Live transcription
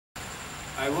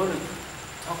I want to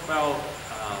talk about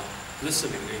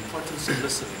listening, the importance of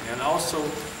listening, and also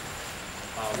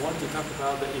want to talk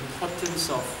about the importance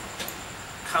of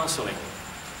counseling.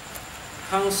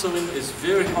 Counseling is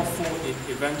very helpful in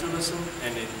evangelism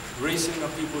and in raising up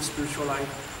people's spiritual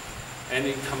life, and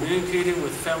in communicating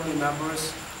with family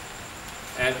members,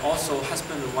 and also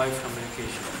husband and wife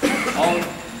communication. All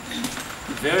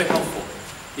very helpful.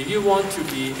 If you want to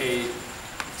be a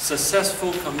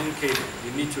successful communicator,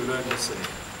 you need to learn listening.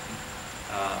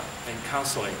 And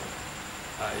counseling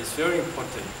is very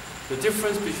important. The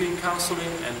difference between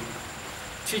counseling and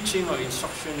teaching or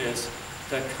instruction is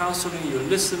that counseling, you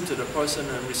listen to the person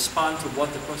and respond to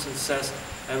what the person says,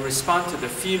 and respond to the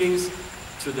feelings,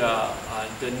 to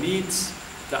the needs,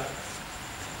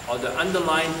 or the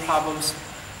underlying problems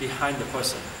behind the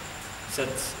person. So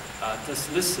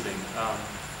that's listening.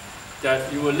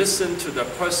 That you will listen to the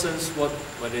person's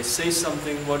when they say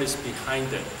something, what is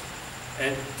behind it.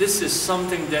 And this is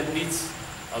something that needs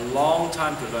a long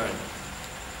time to learn.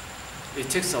 It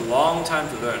takes a long time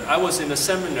to learn. I was in a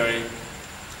seminary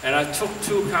and I took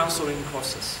 2 counseling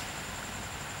courses,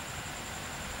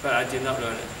 but I did not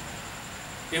learn it.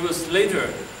 It was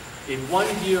later, in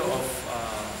 1 year of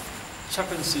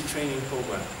chaplaincy training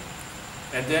program,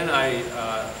 and then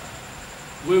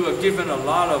we were given a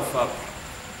lot of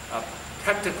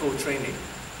practical training,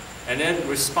 and then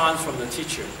response from the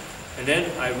teacher. And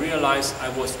then I realized I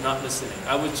was not listening.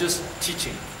 I was just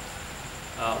teaching.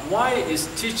 Why is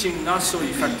teaching not so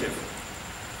effective?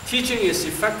 Teaching is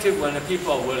effective when the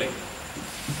people are willing.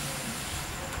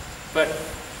 But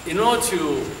in order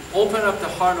to open up the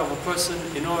heart of a person,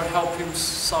 in order to help him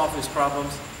solve his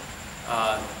problems,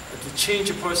 to change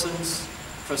a person's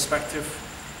perspective,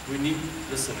 we need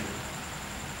listening.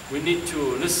 We need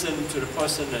to listen to the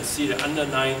person and see the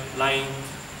underlying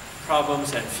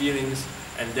problems and feelings,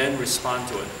 and then respond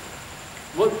to it.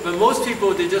 But most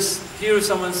people, they just hear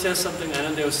someone say something and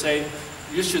then they'll say,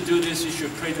 you should do this, you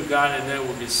should pray to God, and then it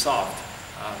will be solved.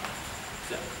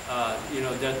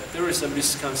 That there is a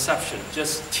misconception.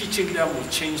 Just teaching them will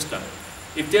change them.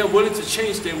 If they're willing to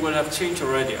change, they would have changed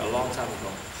already a long time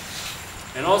ago.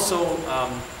 And also,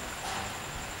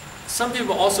 some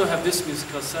people also have this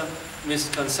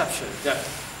misconception that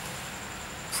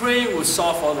praying will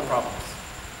solve all the problems.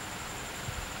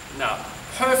 Now,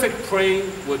 perfect praying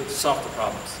would solve the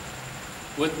problems.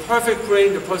 With perfect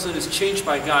praying, the person is changed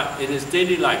by God in his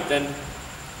daily life, then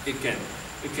it can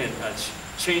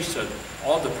change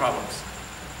all the problems.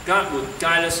 God will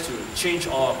guide us to change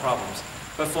all our problems.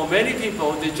 But for many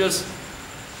people, they just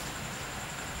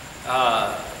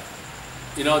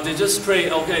they just pray,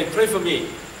 okay, pray for me,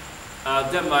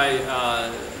 that my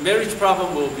marriage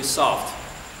problem will be solved.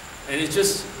 And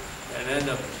then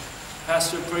the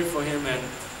pastor prayed for him and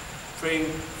praying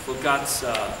for God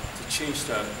to change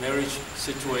the marriage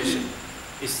situation.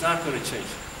 It's not going to change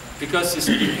because his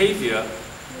behavior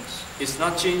is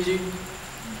not changing.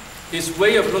 His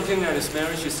way of looking at his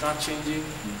marriage is not changing.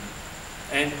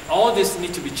 And all this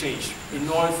needs to be changed in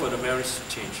order for the marriage to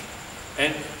change.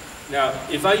 And now,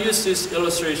 if I use this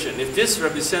illustration, if this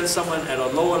represents someone at a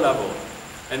lower level,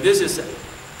 and this is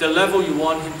the level you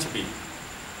want him to be,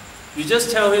 you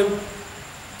just tell him,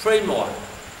 pray more,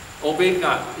 obey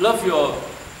God, love your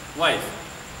wife.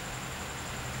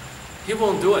 He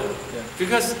won't do it. Yeah.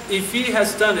 Because if he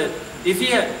has done it, if he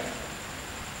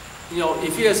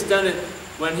has done it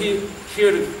when he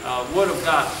heard the word of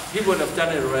God, he would have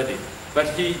done it already. But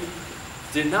he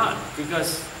did not,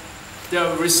 because there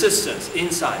are resistance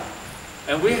inside.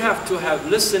 And we have to have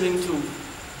listening to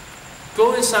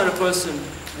go inside a person,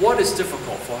 what is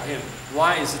difficult for him?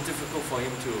 Why is it difficult for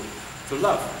him to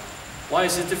love? Why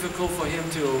is it difficult for him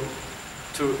to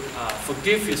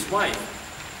forgive his wife?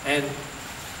 And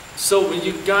so when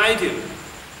you guide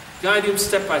him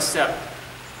step by step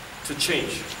to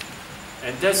change.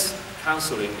 And that's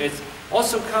counseling. It's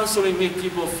also counseling makes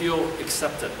people feel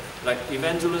accepted, like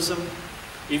evangelism.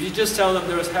 If you just tell them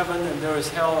there is heaven and there is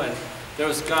hell and there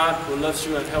is God who loves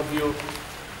you and help you,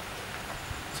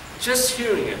 just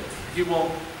hearing it,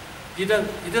 he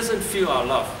doesn't feel our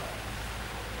love.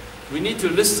 We need to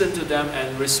listen to them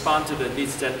and respond to the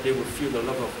needs that they will feel the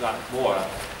love of God more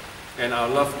and our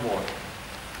love more.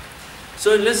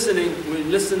 So in listening, we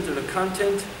listen to the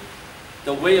content,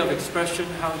 the way of expression,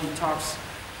 how he talks,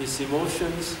 his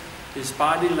emotions, his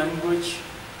body language,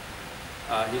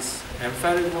 his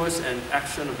emphatic words and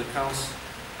action of the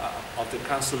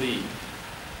counselee.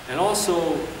 And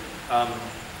also,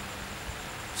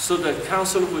 so the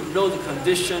counselor would know the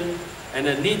condition and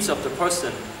the needs of the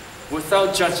person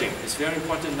without judging. It's very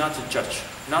important not to judge,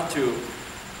 not to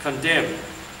condemn,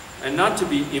 and not to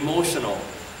be emotional.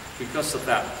 because of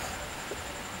that.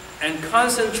 And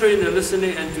concentrate in the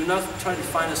listening and do not try to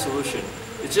find a solution.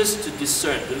 It's just to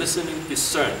discern, the listening,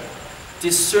 discern.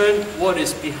 Discern what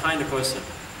is behind the person.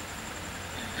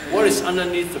 What is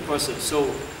underneath the person.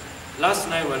 So last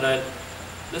night when I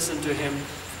listened to him,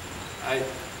 I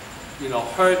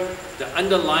heard the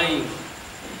underlying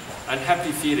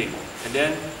unhappy feeling, and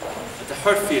then the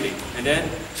hurt feeling, and then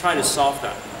try to solve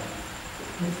that.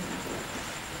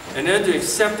 And then to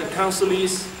accept the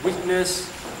counselee's weakness,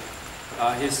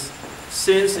 his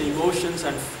sins and emotions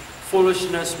and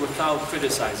foolishness without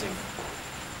criticizing.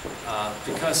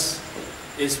 Because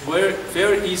it's very,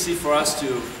 very easy for us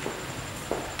to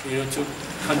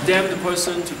condemn the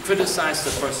person, to criticize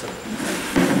the person.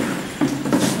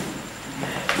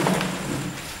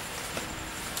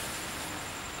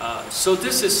 So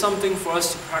this is something for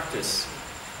us to practice.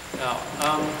 Now,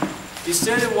 is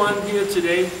there anyone here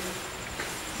today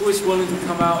who is willing to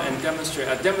come out and demonstrate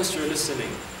listening?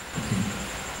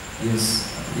 Yes,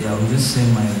 I will just say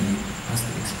my past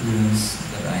experience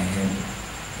that I had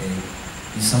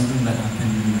is something that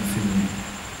happened in my family.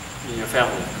 In your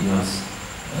family? Yes.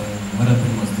 What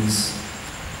happened was this.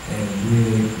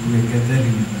 We were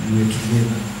gathering, we were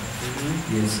together.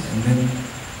 Yes, and then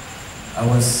I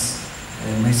was.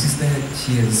 My sister,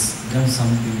 she has done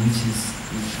something which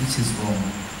is wrong.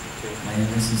 Okay. My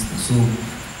younger sister. So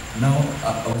now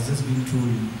I was just being told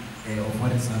of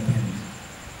what has happened.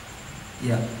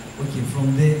 Yeah. Okay.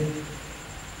 From there.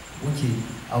 Okay.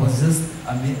 I was just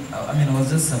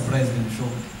surprised and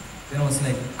shocked. Then I was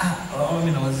like,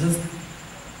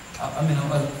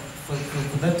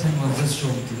 for that time I was just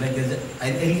shocked. Like I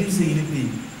didn't say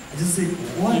anything. I just said,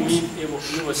 what? You mean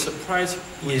you were surprised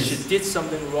when she did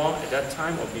something wrong at that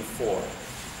time or before?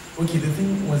 Okay, the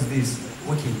thing was this.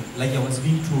 Okay, like I was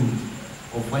being told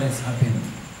of what has happened.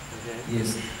 Okay.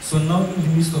 Yes. So now in the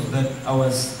midst of that, I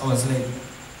was like,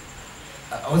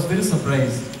 I was very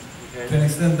surprised. Okay. To an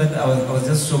extent that I was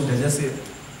just shocked. I just said,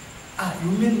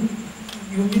 you mean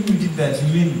you did that?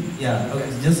 You mean, yeah, I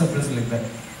was just surprised like that.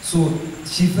 So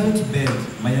she felt bad,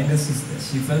 my younger sister,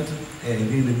 she felt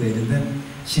really bad, and then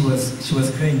she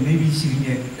was crying. Maybe she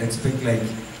didn't expect like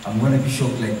I'm gonna be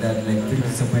shocked like that, like very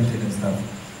disappointed and stuff.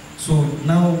 So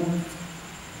now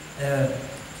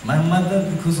my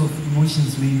mother, because of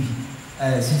emotions maybe,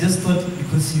 she just thought,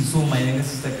 because she saw my younger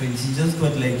sister crying, she just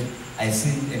thought like I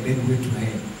said a bad word to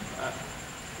her.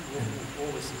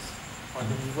 What was this?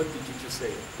 What did you just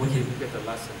say? Okay. Get the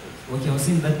last sentence. Okay, I was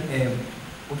saying that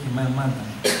okay, my mother.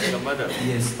 Your mother?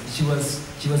 Yes, she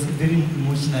was very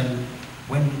emotional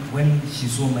when she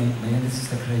saw my younger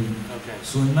sister crying. Okay.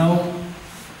 So now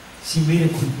she made a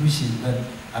conclusion that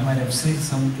I might have said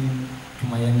something to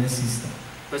my younger sister.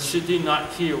 But she did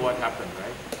not hear what happened,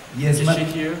 right? Yes. Did she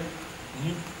hear?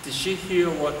 Did she hear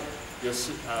what your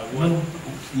No,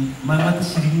 my mother,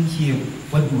 she didn't hear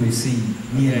what we were saying,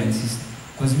 me and my sister.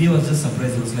 Because me, I was just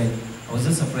surprised. I was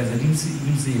just surprised. I didn't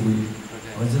say a word.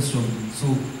 Okay. I was just shocked. So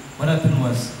what happened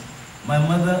was, my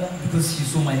mother, because she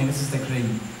saw my younger sister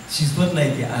crying, she thought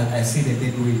like I said a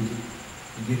bad word.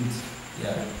 You get it?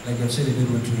 Yeah, like I've said a bad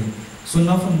word to her. So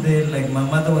now from there, like my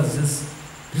mother was just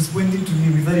responding to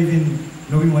me without even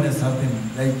knowing what has happened.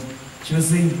 Like she was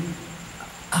saying,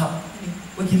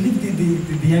 okay, leave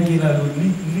the young girl alone,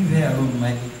 leave her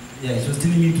alone. She was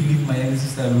telling me to leave my younger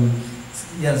sister alone.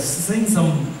 Yeah, saying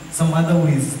some other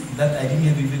ways that I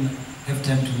didn't even have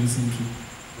time to listen to.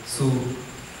 So,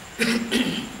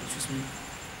 excuse me.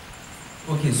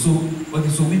 Okay, so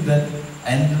with that,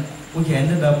 I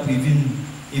ended up even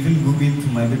going to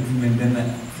my bedroom, and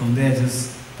then from there I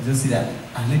just said,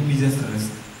 let me just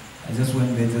rest. I just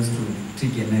went there just to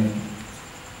take a nap.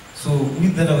 So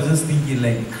with that, I was just thinking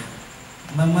like,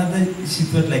 my mother, she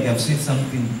thought like I've said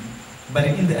something, but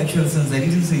in the actual sense, I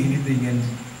didn't say anything, and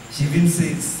she even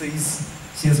says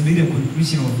she has made a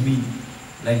conclusion of me.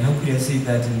 Like, how could I say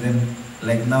that? And then,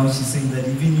 like now she's saying that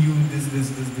even you, this,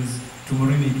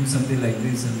 tomorrow you do something like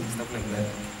this and stuff like that.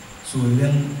 So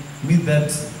then, with that,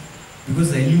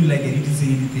 because I knew like I didn't say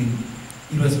anything,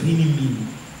 it was paining me,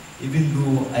 even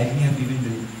though I didn't have even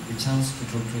the chance to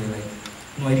talk to her. Like,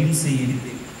 no, I didn't say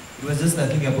anything. It was just, I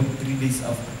think, about 3 days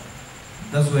after.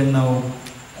 That's when now,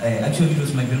 actually it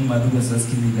was my grandmother who was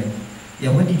asking me like,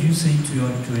 yeah, what did you say to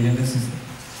your younger sister?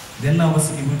 Then I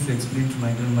was able to explain to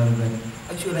my grandmother that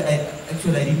actually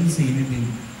I didn't say anything.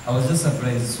 I was just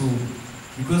surprised. So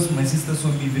because my sister saw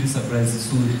me very surprised,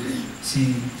 so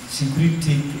she couldn't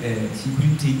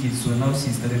take it. So now she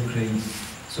started crying.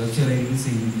 So actually I didn't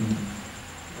say anything.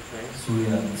 Okay. So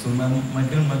yeah, so my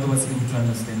grandmother was able to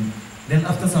understand. Then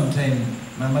after some time,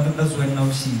 my mother, that's when now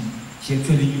she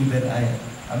actually knew that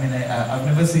I've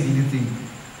never said anything.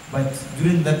 But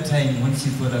during that time, when she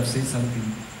thought I've said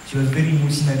something, she was very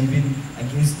emotional, even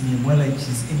against me, more like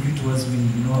she's angry towards me.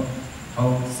 You know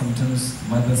how sometimes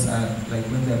mothers are, like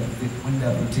when they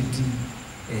are protecting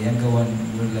a younger one,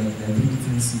 like they're very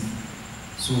defensive.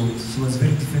 So she was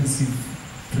very defensive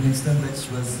to an extent that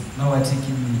she was now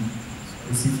attacking me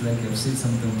as if like I've said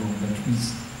something wrong, but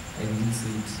which I didn't say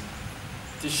it.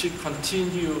 Did she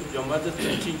continue, your mother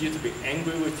continue to be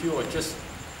angry with you, or just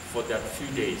for that few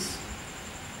days?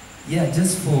 Yeah,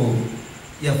 just for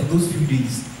those few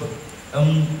days. But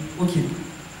okay,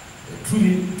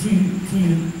 truly,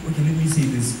 okay, let me say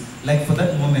this. Like for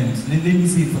that moment, let me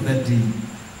say for that day,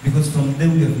 because from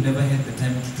then we have never had the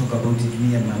time to talk about it,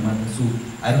 me and my mother. So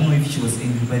I don't know if she was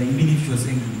angry, but even if she was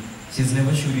angry, she's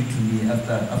never showed it to me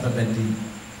after that day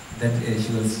that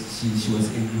she was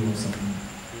angry or something.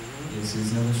 Yes,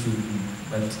 she's never showed me.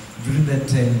 But during that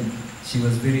time, she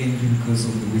was very angry because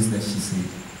of the words that she said.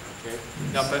 Okay.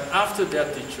 Yes. Now, but after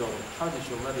that, how did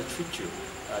your mother treat you?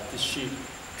 Did she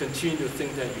continue to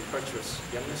think that you hurt your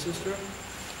younger sister?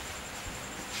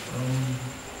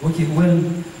 Okay, well,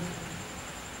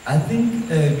 I think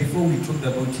before we talked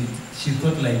about it, she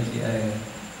thought like,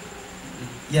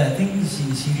 I think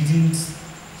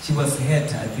she was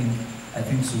hurt, I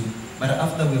think so. But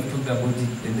after we have talked about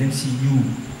it, and then she knew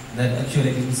that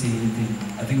actually I didn't say anything.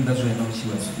 I think that's why now she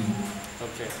was free.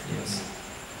 Okay. Yes.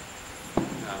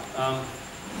 Now,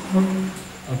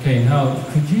 okay, now,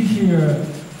 could you hear,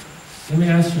 let me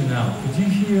ask you now, could you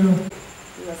hear?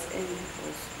 He was angry.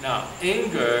 Now,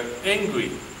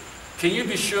 angry. Can you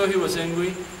be sure he was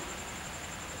angry?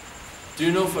 Do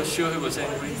you know for sure he was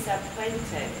angry?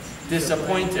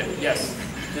 Disappointed, yes.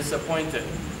 Disappointed.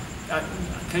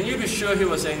 Can you be sure he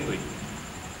was angry?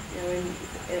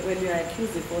 Yeah, when you are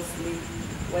accused falsely,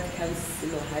 what comes in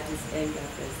your heart is anger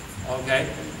first. Okay.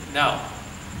 Now,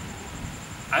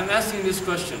 I'm asking this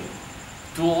question.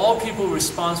 Do all people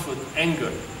respond with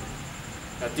anger?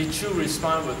 Now, did you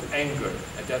respond with anger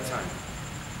at that time?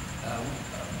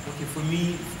 Okay, for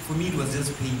me it was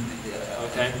just pain.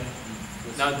 Okay.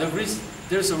 Now,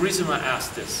 there's a reason I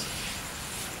ask this.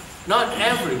 Not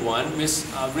everyone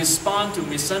respond to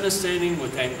misunderstanding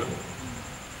with anger.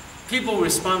 People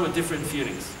respond with different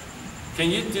feelings. Can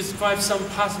you describe some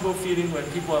possible feeling when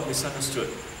people are misunderstood?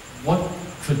 What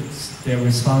could their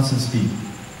responses be?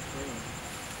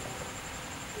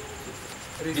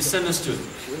 Misunderstood.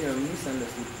 When you're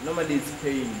misunderstood, normally it's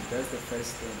pain. That's the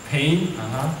first thing. Pain?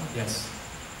 Yes.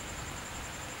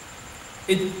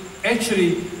 It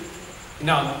actually,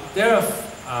 now there are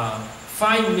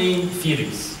 5 main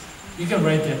feelings. You can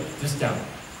write this down,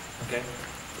 okay?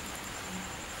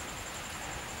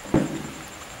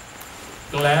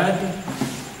 Glad,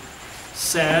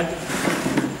 sad,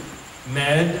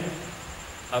 mad,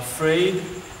 afraid,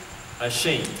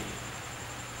 ashamed.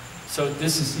 So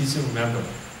this is easy to remember.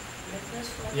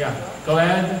 Yeah,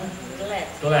 glad.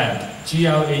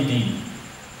 G-L-A-D.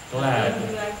 Glad.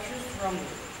 You are accused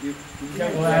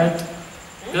wrongly. Glad.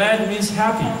 Glad means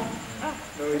happy.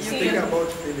 No, you think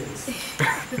about feelings.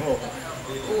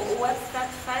 What's that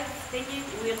 5 thinking?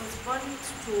 We respond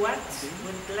to what?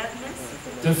 With gladness?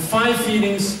 The 5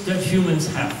 feelings that humans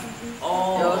have.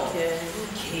 Oh, okay.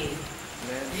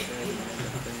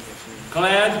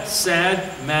 Glad,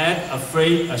 sad, mad,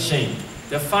 afraid, ashamed.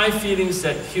 The 5 feelings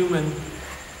that humans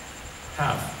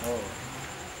have.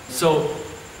 So,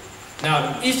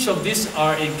 now each of these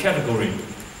are a category.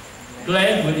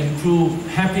 Glad would include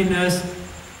happiness,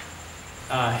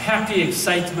 happy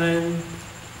excitement,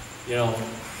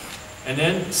 and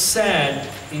then sad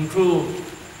include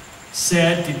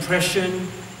sad depression,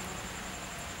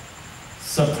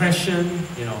 suppression,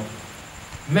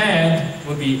 Mad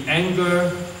would be anger,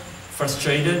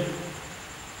 frustrated.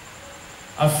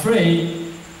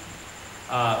 Afraid,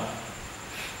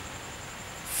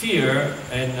 fear,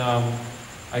 and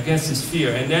I guess it's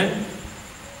fear. And then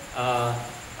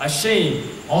ashamed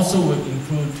also would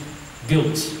include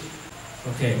guilt.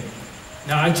 Okay.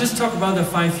 Now I just talked about the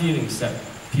 5 feelings that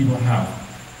people have.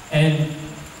 And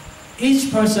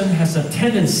each person has a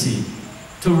tendency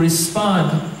to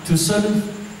respond to certain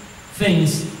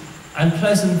things,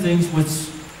 unpleasant things, with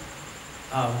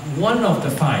one of the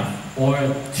 5 or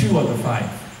 2 of the 5.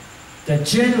 That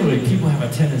generally people have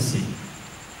a tendency.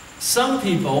 Some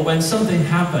people, when something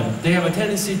happens, they have a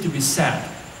tendency to be sad.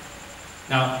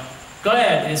 Now,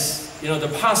 glad is, the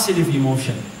positive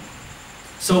emotion.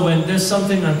 So when there's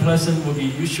something unpleasant, will be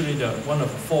usually the one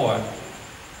of the 4.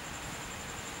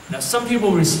 Now, some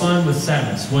people respond with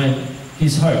sadness when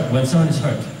he's hurt, when someone is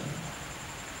hurt.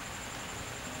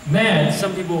 Mad,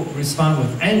 some people respond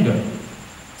with anger.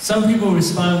 Some people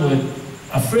respond with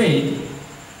afraid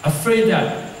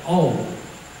that oh,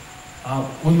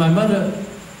 will my mother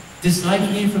dislike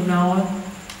me from now on?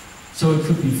 So it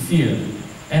could be fear.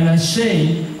 And a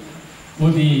shame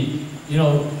would be, you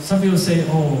know, some people say,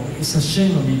 oh, it's a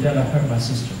shame of me that I hurt my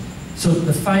sister. So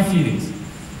the 5 feelings.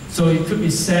 So it could be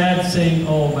sad, saying,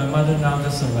 oh, my mother now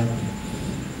doesn't like me.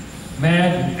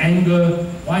 Mad, anger,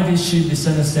 why did she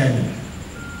misunderstand me?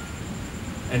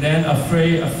 And then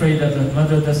afraid that the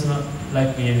mother does not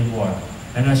like me anymore.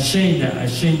 And ashamed that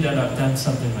I've done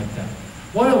something like that.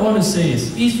 What I want to say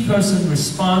is, each person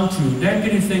responds to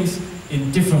negative things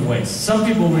in different ways. Some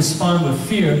people respond with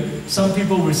fear, some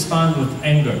people respond with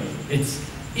anger.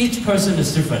 Each person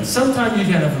is different. Sometimes you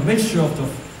can have a mixture of the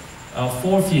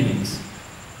 4 feelings,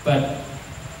 but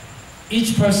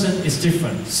each person is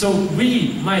different. So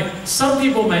some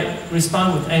people might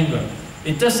respond with anger.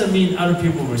 It doesn't mean other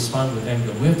people respond with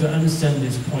anger. We have to understand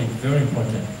this point, very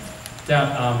important.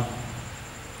 That,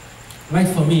 like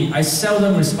for me, I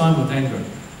seldom respond with anger.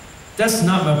 That's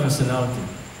not my personality.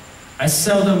 I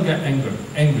seldom get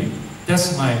angry.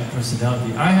 That's my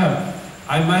personality.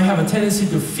 I might have a tendency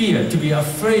to fear, to be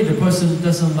afraid the person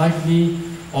doesn't like me,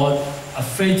 or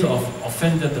afraid to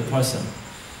offend the person.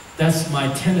 That's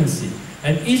my tendency.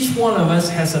 And each one of us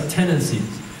has a tendency.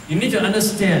 You need to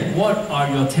understand what are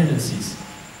your tendencies.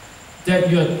 That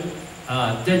you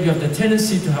have the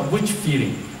tendency to have which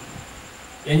feeling.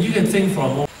 And you can think for a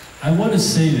moment. I want to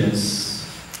say this,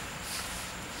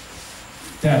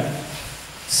 that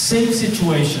same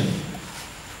situation,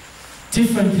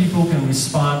 different people can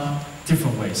respond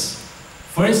different ways.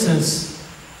 For instance,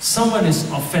 someone is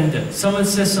offended. Someone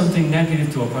says something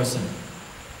negative to a person.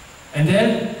 And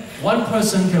then one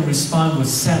person can respond with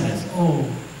sadness. Oh,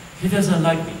 he doesn't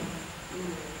like me.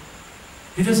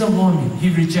 He doesn't want me. He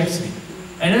rejects me.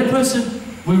 And that person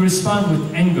will respond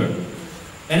with anger.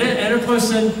 And then another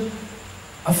person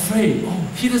afraid. Oh,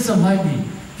 he doesn't like me.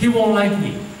 He won't like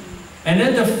me. And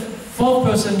then the 4th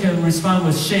person can respond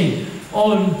with shame.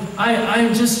 Oh,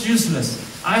 I'm just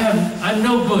useless. I'm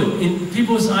no good. In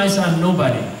people's eyes, I'm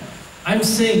nobody. I'm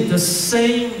saying the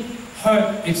same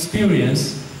hurt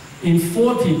experience in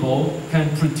 4 people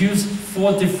can produce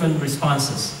 4 different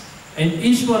responses. And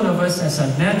each one of us has a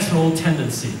natural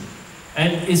tendency.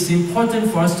 And it's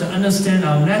important for us to understand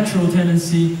our natural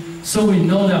tendency so we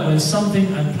know that when something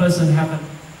unpleasant happens,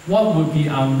 what would be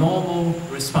our normal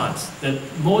response, the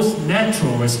most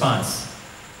natural response.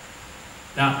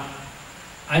 Now,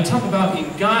 I talk about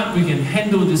in God we can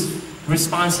handle these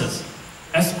responses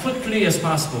as quickly as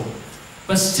possible.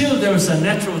 But still there is a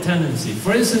natural tendency.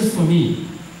 For instance, for me,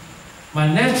 my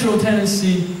natural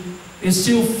tendency is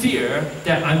still fear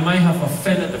that I might have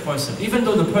offended the person. Even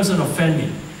though the person offended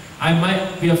me, I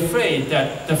might be afraid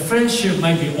that the friendship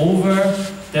might be over,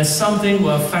 that something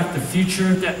will affect the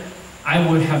future, that I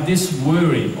would have this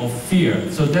worry or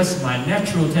fear. So that's my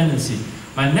natural tendency.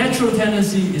 My natural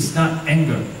tendency is not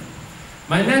anger.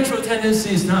 My natural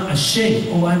tendency is not ashamed.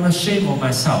 Oh, I'm ashamed of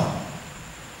myself.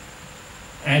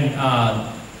 And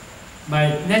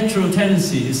my natural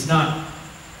tendency is not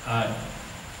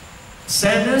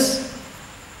sadness,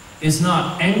 it's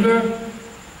not anger,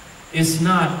 it's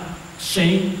not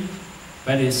shame,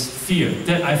 but it's fear.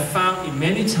 That I found in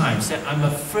many times that I'm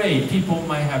afraid people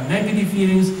might have negative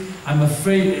feelings. I'm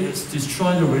afraid it's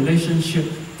destroying the relationship.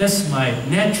 That's my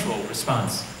natural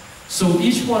response. So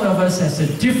each one of us has a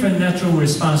different natural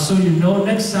response. So you know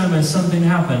next time when something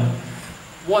happens,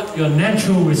 what your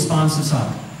natural responses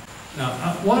are. Now,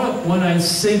 when I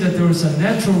say that there is a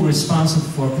natural response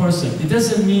for a person, it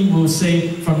doesn't mean we'll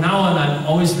say from now on I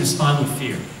always respond with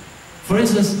fear. For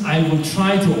instance, I will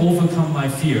try to overcome my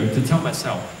fear, to tell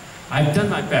myself, I've done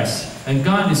my best, and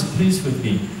God is pleased with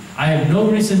me. I have no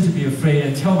reason to be afraid,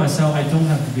 and tell myself I don't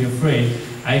have to be afraid.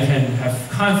 I can have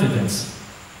confidence.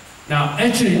 Now,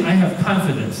 actually, I have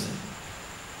confidence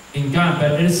in God,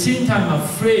 but at the same time, I'm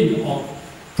afraid of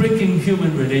breaking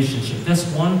human relationship. That's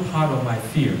one part of my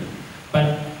fear.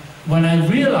 But when I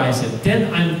realize it,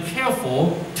 then I'm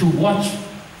careful to watch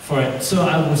for it, so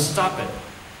I will stop it.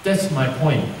 That's my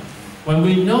point. When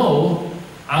we know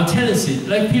our tendency,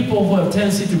 like people who have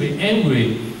tendency to be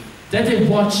angry, then they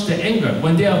watch the anger.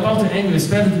 When they are about to anger, it's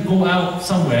better to go out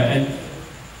somewhere and,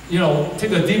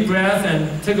 take a deep breath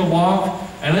and take a walk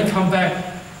and then come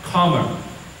back calmer.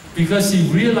 Because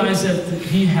he realized that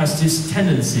he has this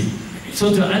tendency.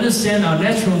 So to understand our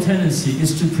natural tendency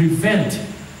is to prevent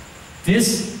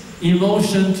this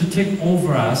emotion to take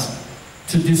over us,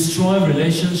 to destroy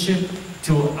relationship,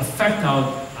 to affect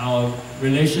our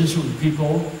relationship with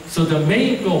people. So the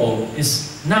main goal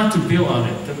is not to build on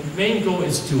it. The main goal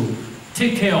is to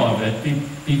take care of it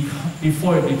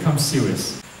before it becomes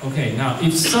serious. Okay, now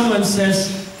if someone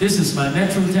says this is my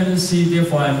natural tendency,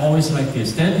 therefore I'm always like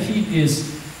this. Then he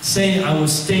is saying, I will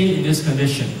stay in this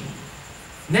condition.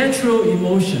 Natural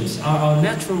emotions are our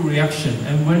natural reaction,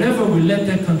 and whenever we let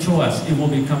that control us, it will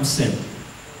become sin.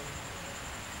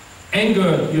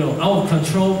 Anger, out of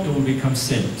control, it will become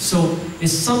sin. So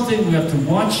it's something we have to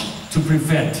watch to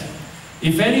prevent.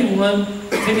 If anyone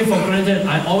take it for granted,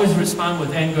 I always respond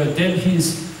with anger, then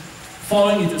he's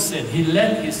falling into sin. He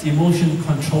let his emotion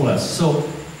control us. So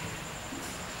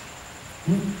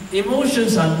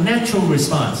emotions are natural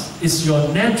response. It's your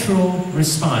natural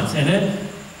response. And then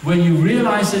when you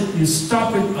realize it, you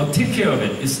stop it or take care of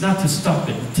it. It's not to stop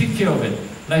it, take care of it.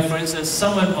 Like for instance,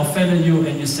 someone offended you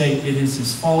and you say it is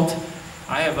his fault.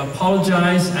 I have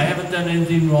apologized, I haven't done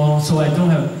anything wrong, so I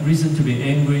don't have reason to be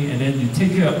angry, and then you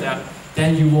take care of that,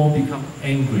 then you won't become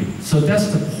angry. So that's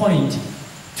the point,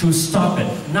 to stop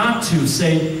it. Not to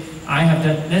say, I have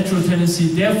that natural tendency,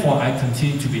 therefore I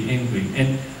continue to be angry.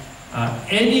 And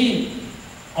any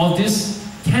of this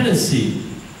tendency,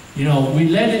 we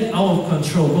let it out of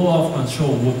control, go out of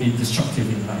control, will be destructive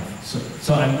in life.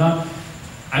 So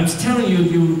I'm telling you,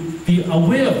 you be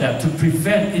aware of that to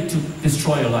prevent it to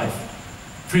destroy your life.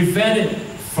 Prevent it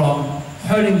from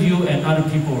hurting you and other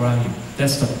people around you.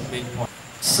 That's the main point.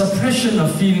 Suppression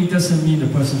of feeling doesn't mean the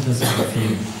person doesn't have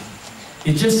feelings.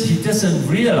 It just, he doesn't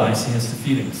realize he has the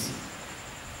feelings.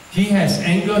 He has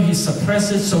anger, he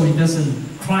suppresses so he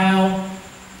doesn't cry out,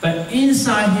 but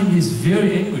inside him he's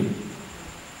very angry.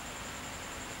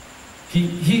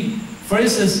 For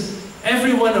instance,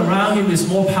 everyone around him is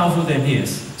more powerful than he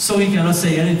is, so he cannot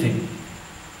say anything.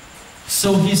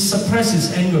 So he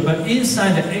suppresses anger, but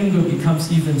inside the anger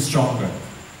becomes even stronger.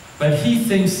 But he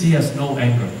thinks he has no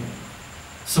anger.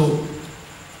 So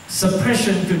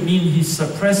suppression could mean he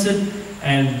suppressed it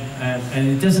and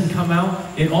it doesn't come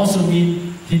out. It also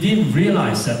means he didn't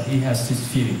realize that he has this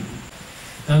feeling.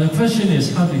 Now the question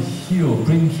is how to heal,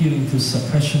 bring healing to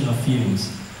suppression of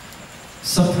feelings.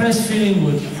 Suppressed feeling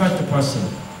would hurt the person,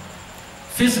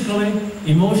 physically,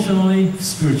 emotionally,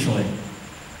 spiritually.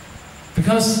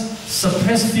 Because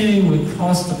suppressed feeling would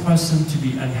cause the person to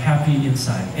be unhappy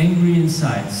inside, angry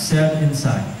inside, sad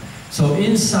inside. So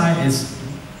inside is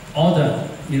all the,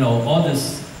 all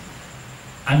this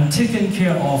untaken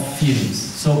care of feelings.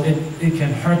 So it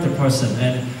can hurt the person,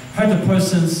 and hurt the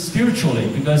person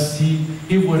spiritually, because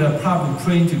he would have problem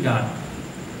praying to God.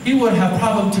 He would have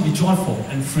problem to be joyful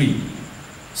and free.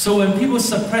 So when people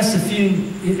suppress the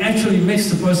feeling, it actually makes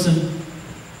the person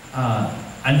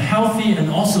unhealthy and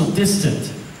also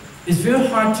distant. It's very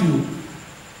hard to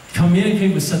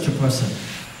communicate with such a person.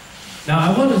 Now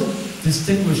I want to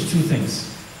distinguish two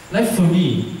things. Like for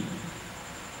me,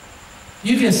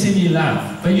 you can see me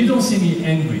laugh, but you don't see me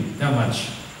angry that much.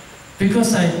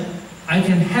 Because I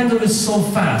can handle it so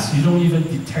fast, you don't even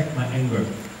detect my anger.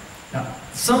 Now,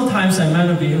 sometimes I might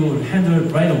not be able to handle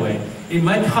it right away. It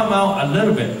might come out a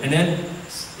little bit, and then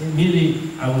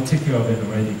immediately I will take care of it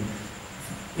already.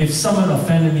 If someone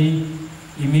offended me,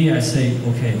 immediately I say,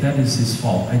 okay, that is his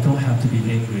fault. I don't have to be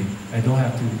angry. I don't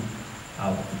have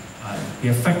to be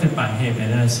affected by him.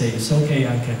 And then I say, it's okay,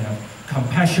 I can have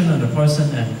compassion on the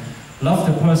person and love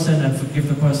the person and forgive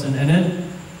the person, and then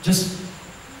just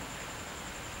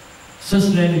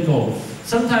let it go.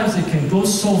 Sometimes it can go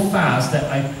so fast that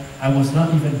I was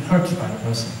not even hurt by the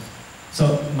person.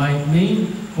 So my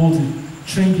main goal to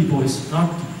train people is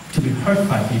not to be hurt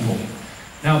by people.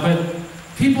 Now, but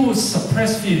people with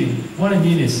suppressed feeling, what I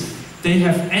mean is they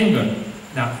have anger.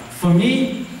 Now, for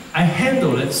me, I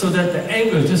handle it so that the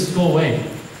anger just go away.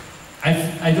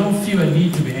 I don't feel a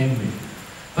need to be angry.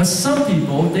 But some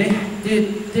people, they're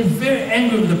very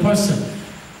angry with the person,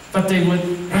 but they would,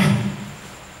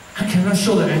 I cannot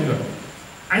show the anger.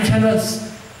 I cannot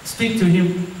speak to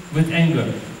him with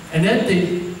anger. And then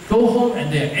they go home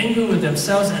and they're angry with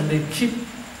themselves and they keep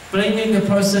blaming the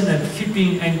person and keep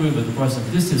being angry with the person.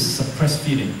 This is suppressed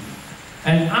feeling.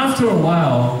 And after a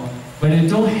while, when they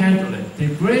don't handle it, they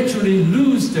gradually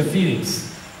lose their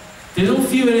feelings. They don't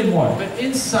feel anymore, but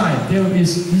inside there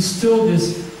is still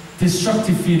this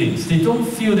destructive feelings. They don't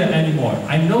feel that anymore.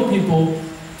 I know people,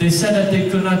 they said that they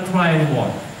could not cry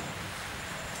anymore.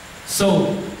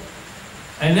 So,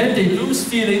 and then they lose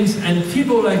feelings, and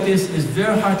people like this is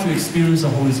very hard to experience the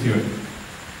Holy Spirit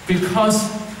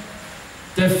because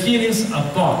their feelings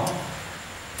are blocked.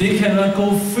 They cannot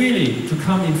go freely to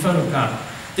come in front of God.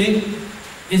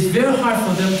 It's very hard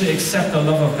for them to accept the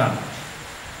love of God.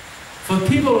 For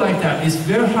people like that, it's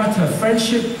very hard to have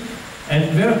friendship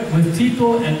with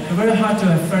people and very hard to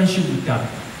have friendship with God.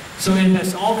 So it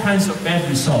has all kinds of bad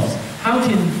results. How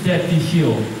can that be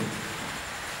healed?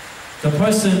 The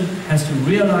person has to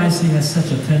realize he has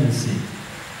such a tendency.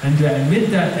 and to admit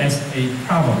that as a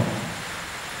problem,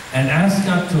 and ask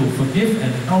God to forgive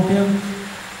and help him,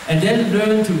 and then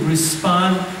learn to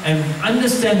respond and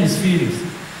understand his feelings.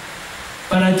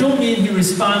 But I don't mean he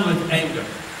respond with anger.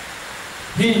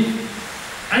 He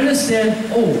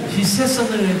understand, oh, he says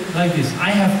something like this, I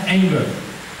have anger,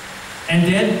 and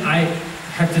then I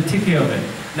have to take care of it.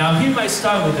 Now he might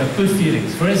start with the good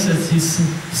feelings. For instance, he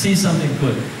sees something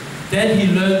good. Then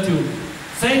he learned to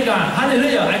thank God,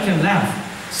 hallelujah, I can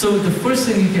laugh. So the first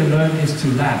thing he can learn is to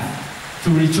laugh, to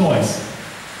rejoice,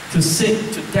 to sing,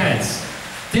 to dance.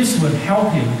 This would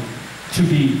help him to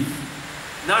be,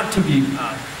 not to be,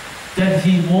 that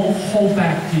he won't hold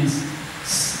back his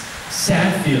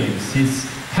sad feelings, his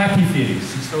happy feelings.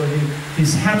 So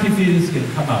his happy feelings can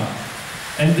come out.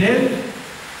 And then,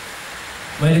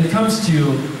 when it comes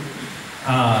to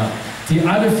the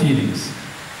other feelings,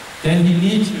 then he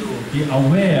needs to be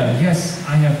aware, yes,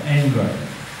 I have anger.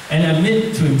 And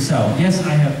admit to himself, yes,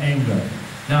 I have anger.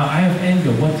 Now I have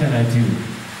anger, what can I do?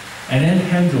 And then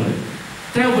handle it.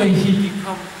 That way he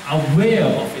becomes aware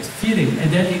of his feeling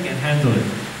and then he can handle it.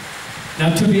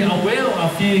 Now to be aware of our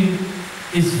feeling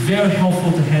is very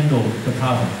helpful to handle the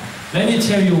problem. Let me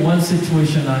tell you one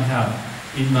situation I have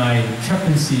in my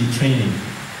chaplaincy training.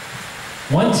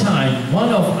 One time, one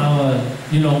of our,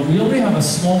 we only have a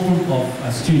small group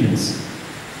of students,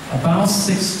 about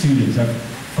 6 students, I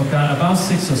forgot, about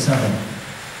 6 or 7.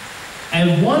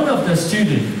 And one of the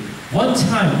students, one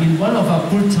time, in one of our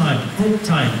group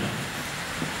time,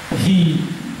 he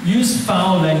used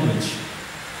foul language.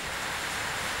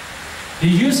 He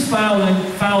used foul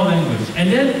language.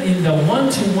 And then in the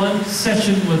one-to-one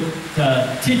session with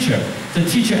the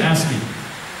teacher asked me,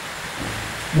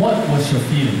 what was your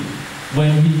feeling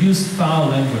when he used foul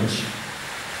language?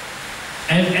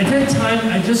 And at that time,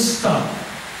 I just stopped.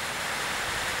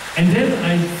 And then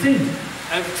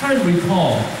I'm trying to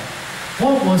recall,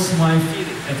 what was my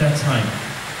feeling at that time?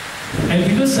 And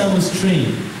because I was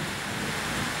trained,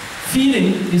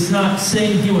 feeling is not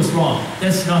saying he was wrong.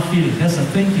 That's not feeling, that's a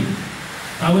thinking.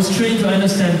 I was trained to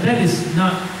understand that is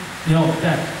not,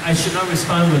 that I should not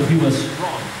respond when he was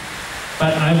wrong.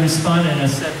 But I responded and I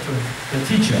said to the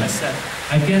teacher, I said,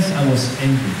 I guess I was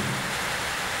angry.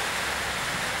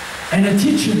 And the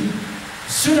teacher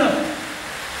stood up,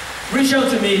 reached out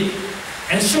to me,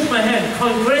 and shook my hand.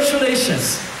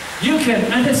 Congratulations. You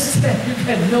can understand, you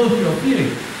can know your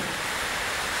feeling.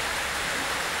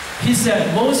 He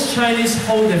said, most Chinese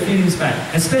hold their feelings back,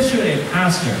 especially a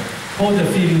pastor, hold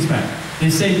their feelings back. They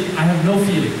say, I have no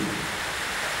feeling.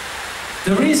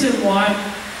 The reason why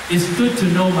is good to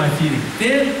know my feeling.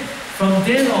 Then, from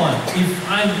then on, if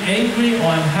I'm angry or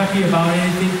I'm happy about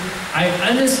anything, I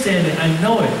understand it, I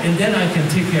know it, and then I can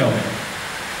take care of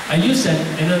it. I use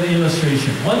another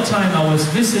illustration. One time I was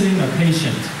visiting a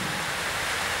patient,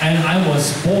 and I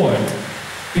was bored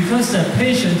because the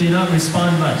patient did not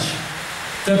respond much.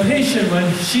 The patient,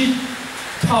 when she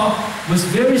talked, was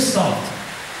very soft,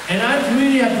 and I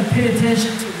really had to pay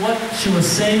attention to what she was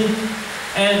saying.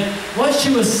 And what she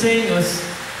was saying was,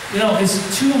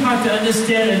 it's too hard to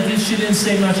understand, and then she didn't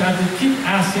say much. I had to keep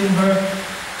asking her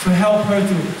to help her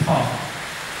to talk.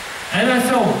 And I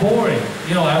felt boring,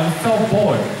 I felt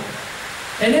bored.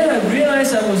 And then I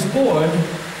realized I was bored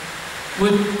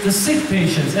with the sick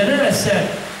patients. And then I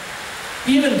said,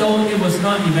 even though it was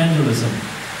not evangelism,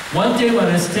 one day when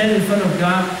I stand in front of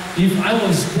God, if I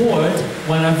was bored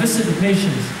when I visit the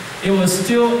patients, it was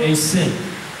still a sin.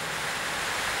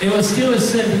 It was still a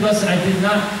sin because I did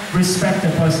not respect the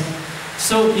person.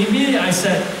 So immediately I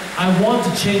said, I want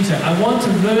to change that. I want to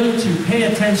learn to pay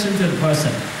attention to the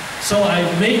person. So I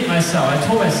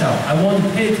told myself, I want to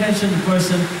pay attention to the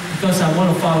person because I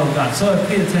want to follow God. So I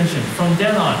paid attention. From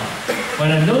then on,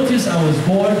 when I noticed I was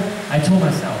bored, I told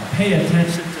myself, pay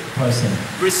attention to the person.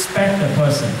 Respect the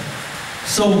person.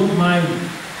 So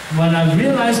when I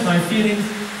realize my feelings,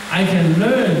 I can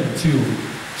learn to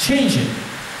change it,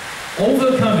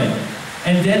 overcome it,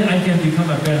 and then I can become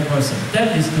a better person.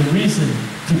 That is the reason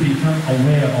to become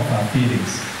aware of our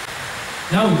feelings.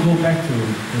 Now we go back to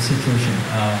the situation.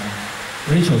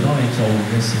 Rachel 當你做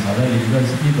嘅時候咧，你呢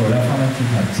度咧翻返轉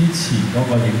頭之前嗰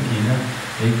個影片咧，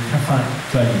你 cut 翻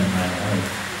再連埋落去。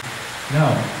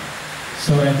Now,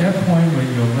 so at that point when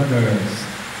your mother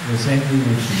was angry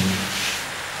with you,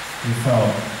 you felt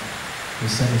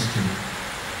misunderstood.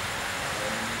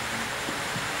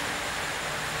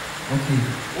 Okay.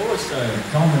 What was the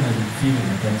dominant feeling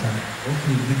at that time?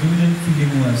 Okay, the dominant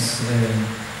feeling was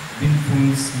being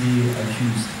falsely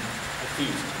accused.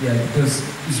 Yeah, because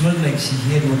it's not like she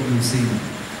heard what you were saying.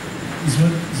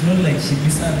 It's not like she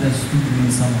misunderstood me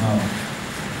somehow.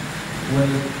 Well,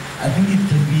 I think it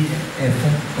can be a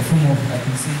form of, I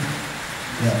can say,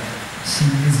 yeah, she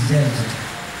misjudged.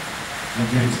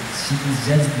 Okay. She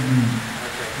misjudged me.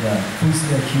 Okay. Yeah,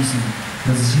 falsely accusing.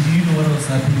 Because she didn't know what was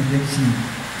happening. Then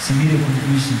she made a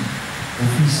conclusion of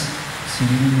which she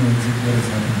didn't know exactly what was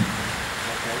happening.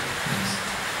 Okay. Yes.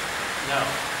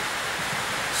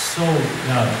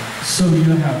 So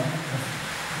you have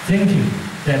thinking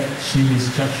that she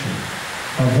misjudged you.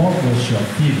 But what was your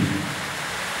feeling?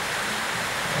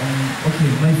 Okay,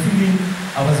 my feeling,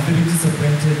 I was very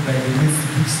disappointed by the way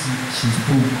which she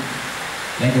spoke.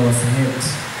 Like I was hurt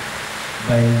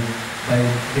by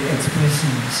the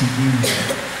expression she gave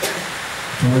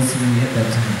towards me at that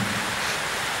time.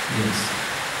 Yes,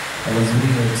 I was very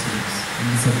hurt, yes, and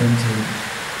disappointed.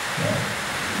 Yeah.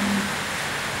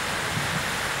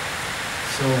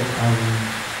 So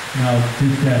now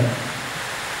did that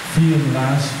feeling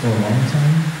last for a long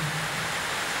time?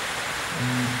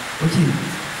 Okay,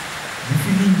 the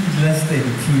feeling lasted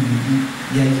it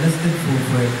lasted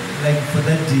for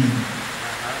that day.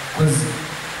 Because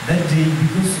that day,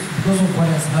 because of what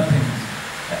has happened,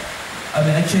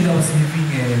 actually I was having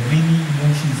many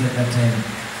emotions at that time.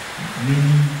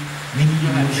 Many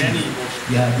emotions. Many emotions.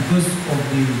 Yeah, because of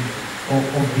the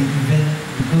event,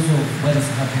 because of what has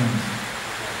happened,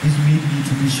 it made me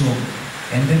to be shocked.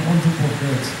 And then on top of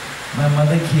that, my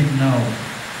mother came now.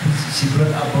 She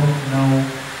brought about now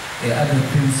other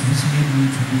things which made me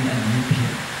to be unhappy.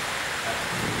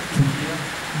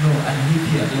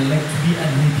 Unhappy. Like to be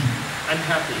unhappy.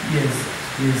 Unhappy.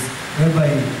 Yes.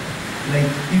 Whereby, like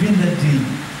even that day,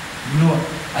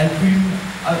 I couldn't.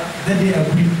 That day I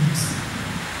couldn't eat.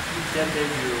 That day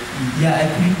you. Yeah, I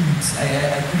couldn't eat.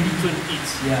 I couldn't eat.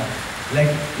 Yeah. Like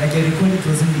I recall it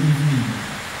was in the evening.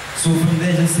 So from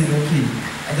there I just said, okay,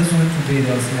 I just went to bed.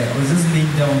 I was just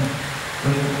laying down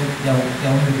on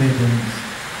the bed and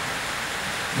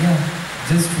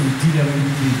just to deal a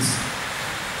little bit.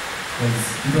 Because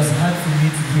it was hard for me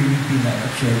to do anything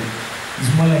actually. It's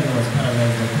more like I was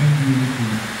paralyzed. I couldn't do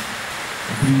anything.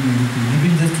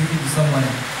 Even just talking to someone,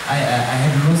 I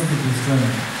had lost the strength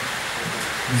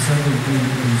of doing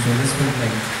anything. So I just felt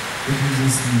like, let me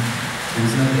just sleep. There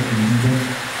was nothing I can do. Then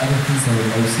other things I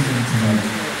will see them tonight.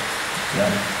 Yeah.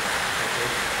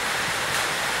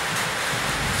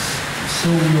 So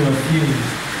you are feeling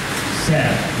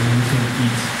sad when you can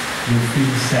eat. You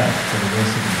feel sad for the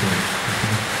rest of the day.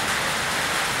 Okay?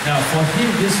 Now for him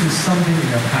this is something in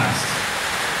the past.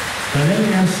 But let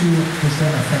me ask you, does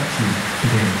that affect you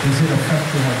today? Does it affect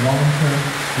you, have long-term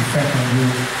effect on you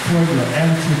toward your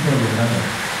attitude toward your mother?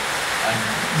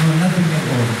 No, nothing at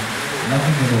all.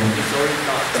 Nothing at all. It's already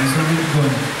gone. It's already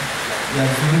gone. Yeah,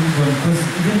 it's already gone. Because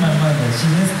even my mother, she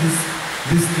has this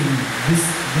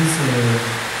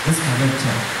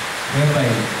character, whereby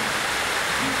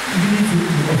even if you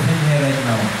offend her right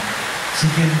now,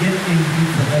 she can get angry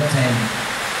for that time.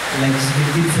 Like she can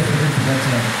get separated for that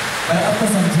time. But after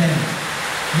some time,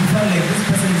 you find like this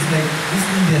person is like, this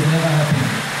thing has never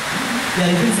happened.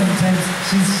 Yeah, even sometimes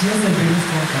she has a very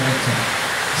strong character.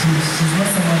 She's not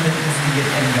someone that easily get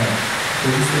angry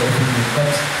or easily offended.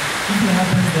 But if it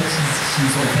happens that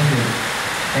she's offended,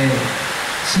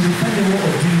 she will find a way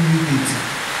of dealing with it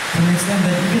to an extent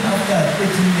that even after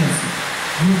 18 minutes,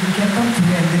 you can come to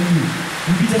her and then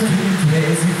you'll be just looking to her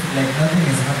as if like nothing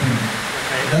has happened.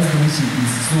 Okay. That's the way she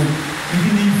is. So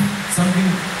even if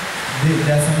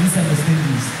there are some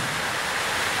misunderstandings,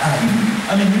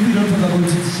 if you don't talk about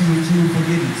it, she will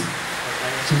forget it.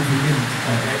 Okay. She will forget it.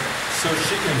 Okay. So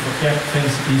she can Forget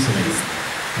things easily.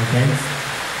 Okay?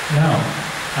 Now,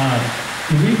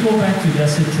 if we go back to that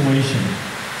situation,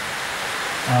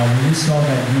 when you saw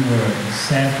that you were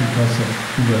sad because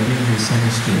you were being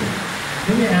misunderstood,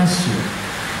 let me ask you,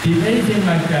 did anything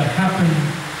like that happen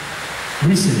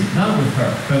recently, not with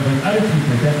her, but with other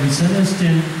people that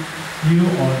misunderstood you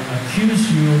or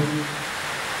accuse you?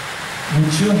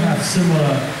 Would you have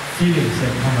similar feelings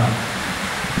that come up?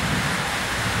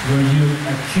 Were you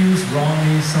accused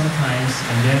wrongly sometimes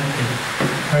and then it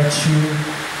hurts you?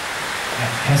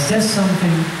 Has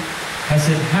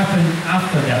it happened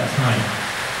after that time?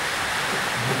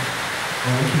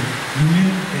 Okay. You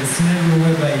mean a scenario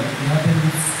whereby it happened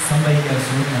with somebody else,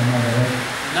 not my mother, right?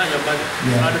 not your mother,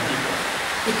 Yeah. other people.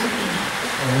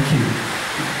 Okay.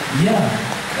 Yeah.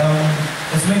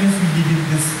 As long as we live in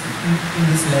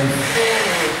this life,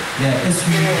 yeah, as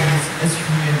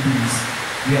human beings,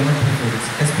 we are not perfect.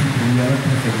 As people, we are not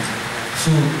perfect.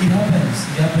 So it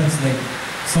happens like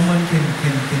someone can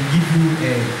give you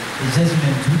a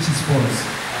judgment which is false.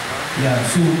 Yeah,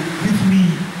 so with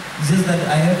me, it's just that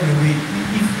I have a way,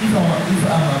 if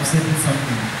I'm upset with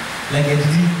something, like I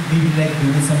didn't maybe like the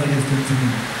way somebody has talked to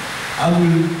me, I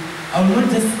will not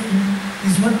just,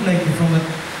 it's not like from a,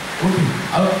 okay,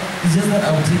 it's just that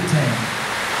I will take time.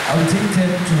 I will take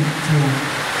time to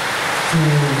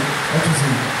what to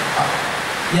say,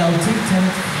 I will take time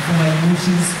for my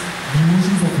emotions, the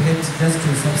emotions of hate just to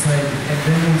subside, and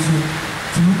then also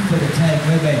to look for the time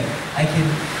whereby I can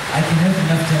have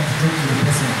enough time to talk to the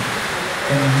person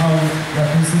and how they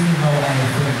are concerning how I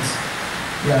have felt.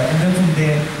 Yeah, and then from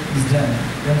there is done.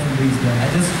 I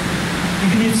just,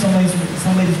 even if somebody is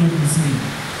not listening,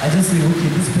 I just say, okay,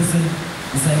 this person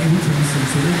is unable to listen,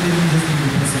 so let me just leave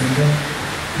the person. And then,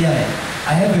 yeah,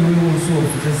 I have a way also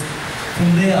of just,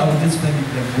 from there I will just find it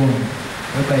like gone,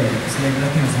 whereby it's like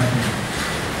nothing is happening.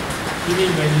 You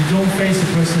mean when you don't face the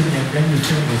person and then you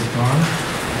think it's gone?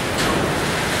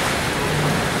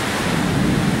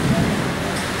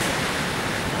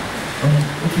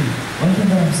 Okay, one thing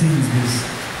that I'm saying is this,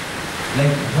 like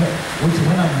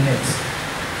when I'm hurt,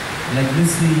 like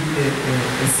let's say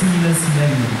a similar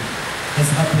scenario has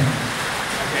happened.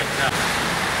 Okay,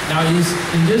 now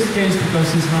in this case, because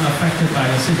he's not affected by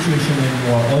the situation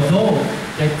anymore, although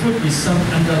there could be some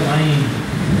underlying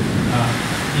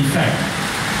effect.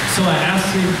 So I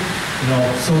asked him,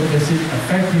 so does it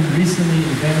affect him recently?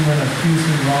 If anyone accused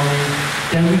him wrongly,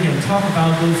 then we can talk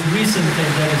about those recent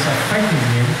things that is affecting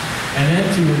him, and then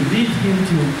to lead him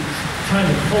to try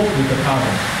to cope with the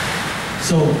problem.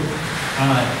 So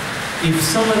if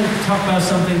someone talk about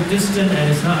something distant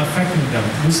and it's not affecting them,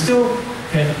 we still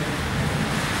can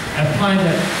apply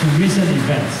that to recent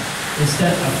events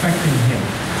instead of affecting him.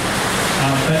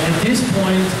 But at this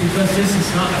point, because this is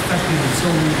not affecting him, so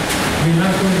we're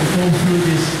not going to go through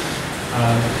this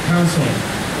counseling.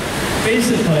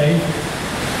 Basically,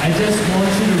 I just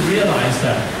want you to realize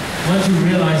that. Once you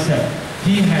realize that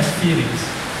he has feelings,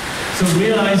 so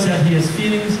realize that he has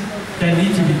feelings that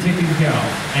need to be taken care of,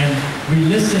 and we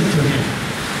listen to him,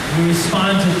 we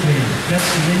respond to him. That's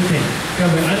the main thing. That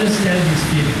we understand his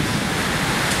feelings,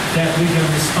 that we can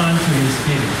respond to his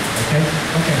feelings. Okay?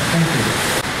 Okay. Thank you.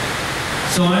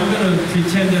 So I'm going to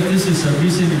pretend that this is a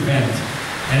recent event,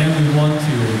 and then we want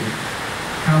to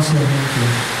counsel him to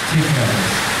take care of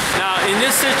this. Now, in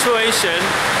this situation,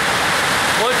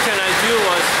 what can I do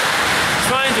was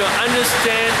trying to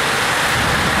understand,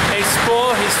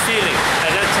 explore his feeling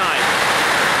at that time,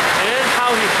 and then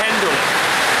how he handled it.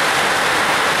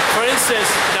 For instance,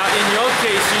 now in your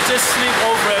case, you just sleep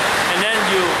over it and then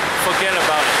you forget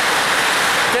about it.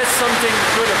 That's something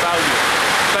good about you.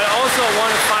 But I also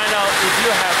want to find out if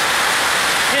you have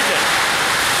hidden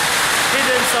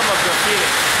some of your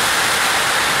feelings.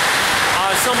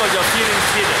 Are some of your feelings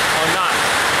hidden or not?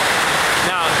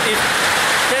 Now, if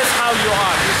that's how you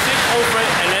are, you sleep over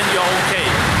it and then you're okay.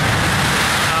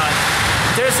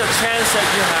 There's a chance that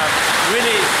you have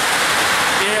really,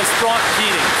 it has brought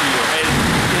healing to you, and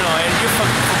you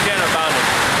forget about it.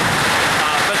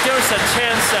 But there's a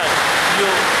chance that you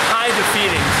hide the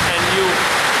feelings and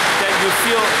that you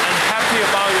feel unhappy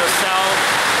about yourself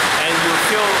and you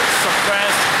feel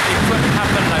suppressed. It could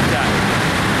happen like that.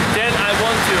 Then I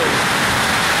want to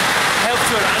help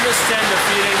you to understand the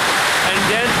feeling and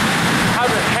then how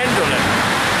to handle it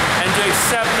and to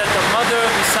accept that the mother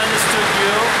misunderstood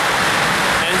you,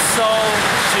 and so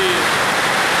she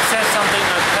said something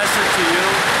unpleasant to you,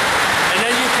 and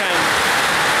then you can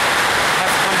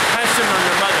have compassion on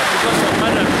your mother because your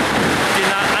mother did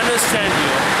not understand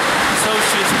you, so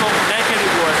she spoke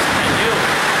negative words at you.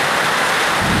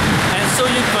 And so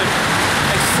you could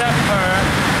accept her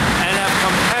and have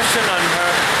compassion on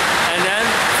her and then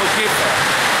forgive her.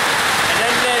 And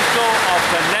then let go of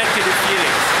the negative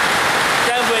feelings.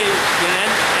 That way,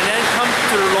 and then come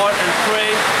to the Lord and pray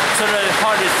so that the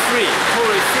heart is free,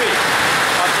 totally free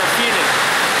of the feeling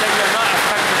that you're not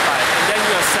affected by, and then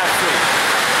you are set free.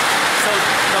 So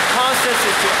the process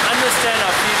is to understand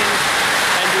our feelings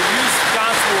and to use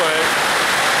God's word,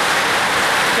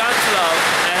 God's love,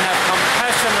 and have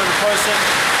compassion on the person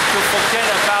to forget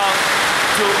about,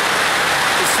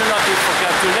 it should not be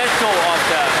forget, to let go of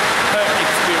the hurt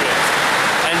experience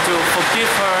and to forgive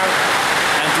her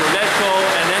and to let go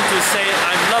and then to say,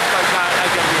 I'm loved by God, I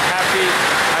can be happy,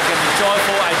 I can be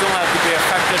joyful, I don't have to be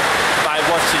affected by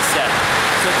what she said.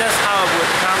 So that's how I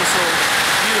would counsel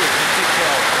you to take care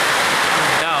of.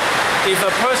 Now, if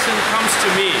a person comes to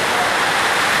me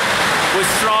with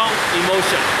strong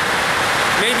emotion,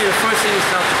 maybe the first thing is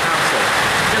not to counsel,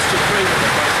 just to pray with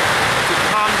the person, to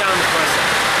calm down the person.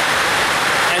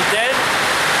 And then,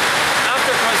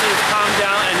 after the person is calmed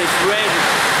down and is ready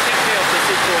to take care of the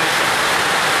situation,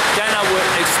 then I would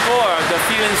explore the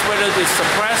feelings, whether they're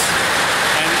suppressed,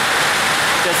 and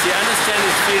does he understand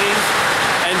his feelings,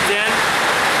 and then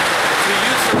to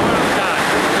use the Word of God.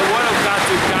 The Word of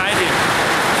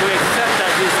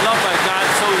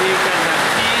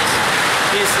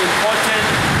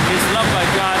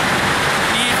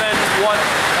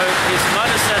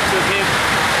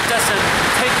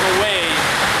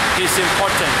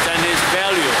importance and his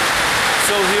value.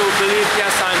 So he will believe,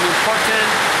 yes, I'm important,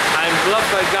 I'm loved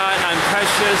by God, I'm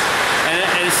precious, and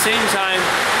at the same time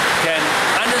can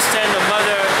understand the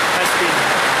mother has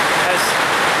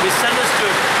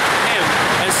misunderstood him,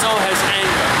 and so has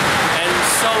anger. And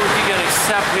so he can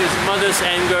accept his mother's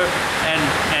anger and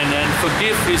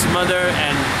forgive his mother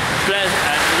and bless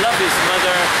and love his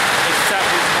mother, accept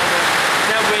his mother.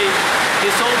 That way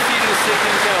his own feeling is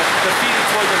taken care of, the feeling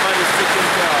toward the mother is taken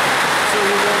care of. So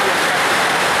he won't be affected.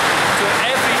 So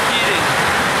every feeling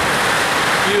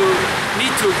you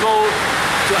need to go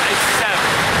to accept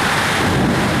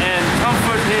and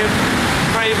comfort him,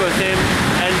 pray with him,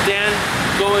 and then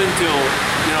go into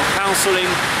counseling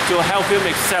to help him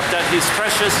accept that he's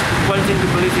precious, wanting to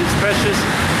believe he's precious.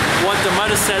 What the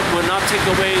mother said will not take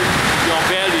away your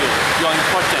value, your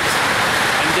importance.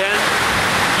 And then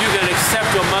you can accept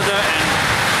your mother and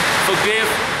forgive,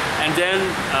 and then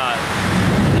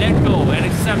let go and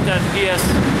accept that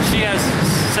she has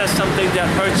said something that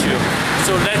hurts you.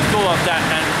 So let go of that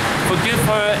and forgive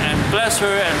her and bless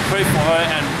her and pray for her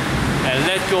and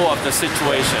let go of the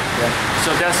situation. Yeah. So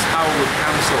that's how we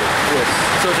counsel. Yes.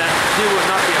 So that he will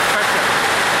not be affected.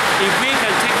 If we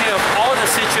can take care of all the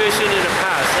situation in the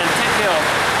past and take care of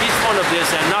each one of this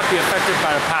and not be affected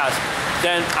by the past,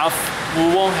 then we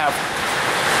won't have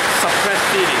suppressed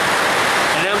feeling.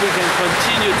 And then we can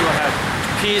continue to have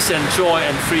peace and joy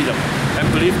and freedom and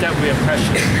believe that we are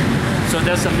precious. So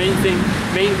that's the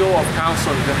main goal of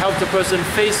counseling, to help the person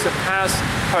face the past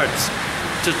hurts,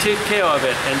 to take care of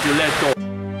it and to let go.